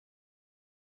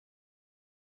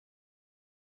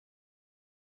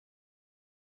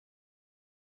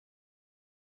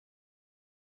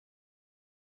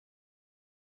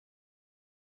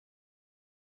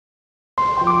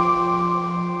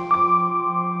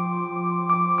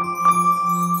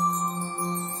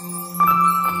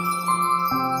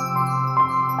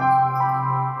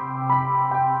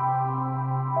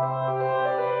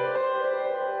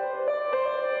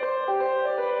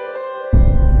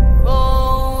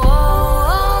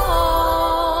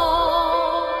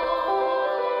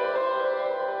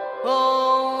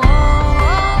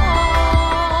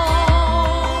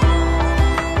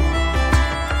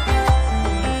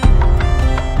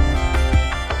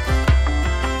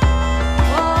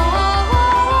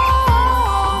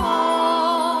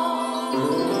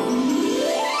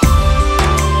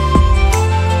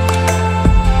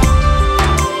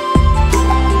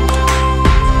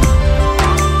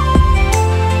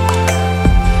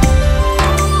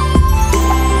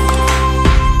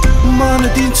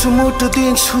दिन्छु मुटु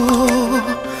दिन्छु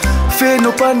फेर्नु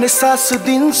पर्ने सास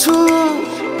दिन्छु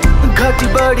घटी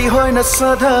बढी होइन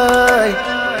सधैँ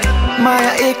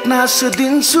माया एक नास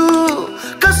दिन्छु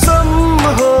कसम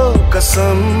हो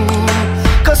कसम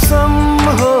कसम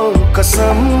हो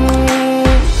कसम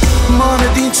मन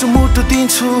दिन्छु मुटु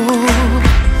दिन्छु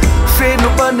फेर्नु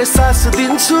पर्ने सास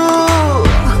दिन्छु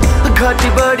घटी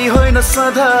बढी होइन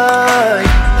सधैँ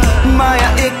माया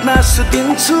एक नास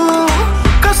दिन्छु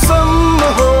कसम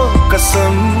हो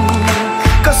कसम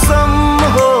कसम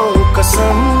हो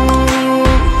कसम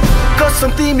कसम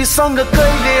तिमीसँग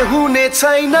कहिले हुने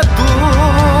छैन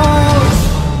दूर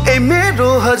ए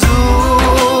मेरो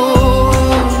हजुर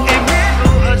ए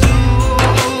मेरो हजुर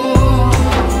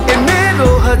ए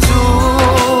मेरो हजुर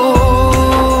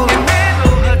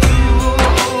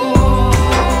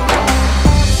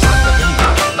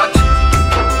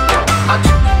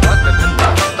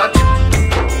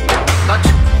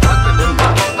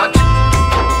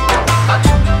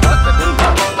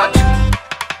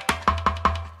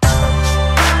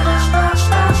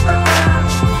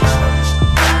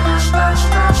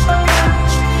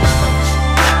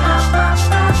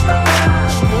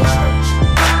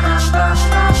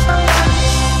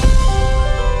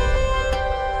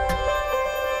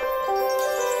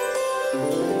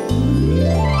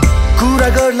कुरा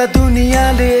गर्ला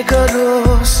दुनियाँले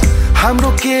गरोस्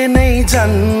हाम्रो के नै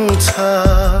जान्छ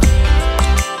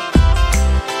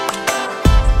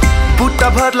बुट्टा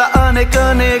भर्ला अनेक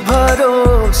अनेक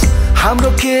भरोस्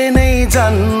हाम्रो के नै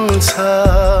जान्छ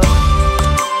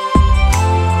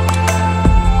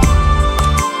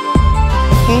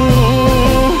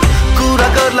कुरा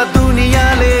गर्ला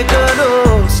दुनियाँले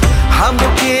गरोस् हाम्रो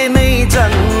के नै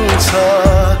जान्छ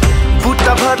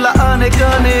बुट्टा भर्ला अनेक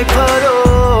अनेक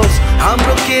भरोस्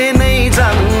हाम्रो के नै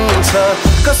जान्छ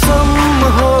कसम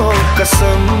हो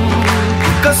कसम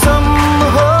कसम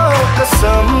हो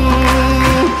कसम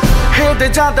हेर्दै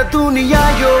जाँदा दुनिया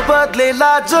यो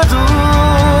बदलेला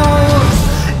जरुर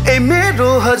ए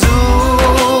मेरो हजुर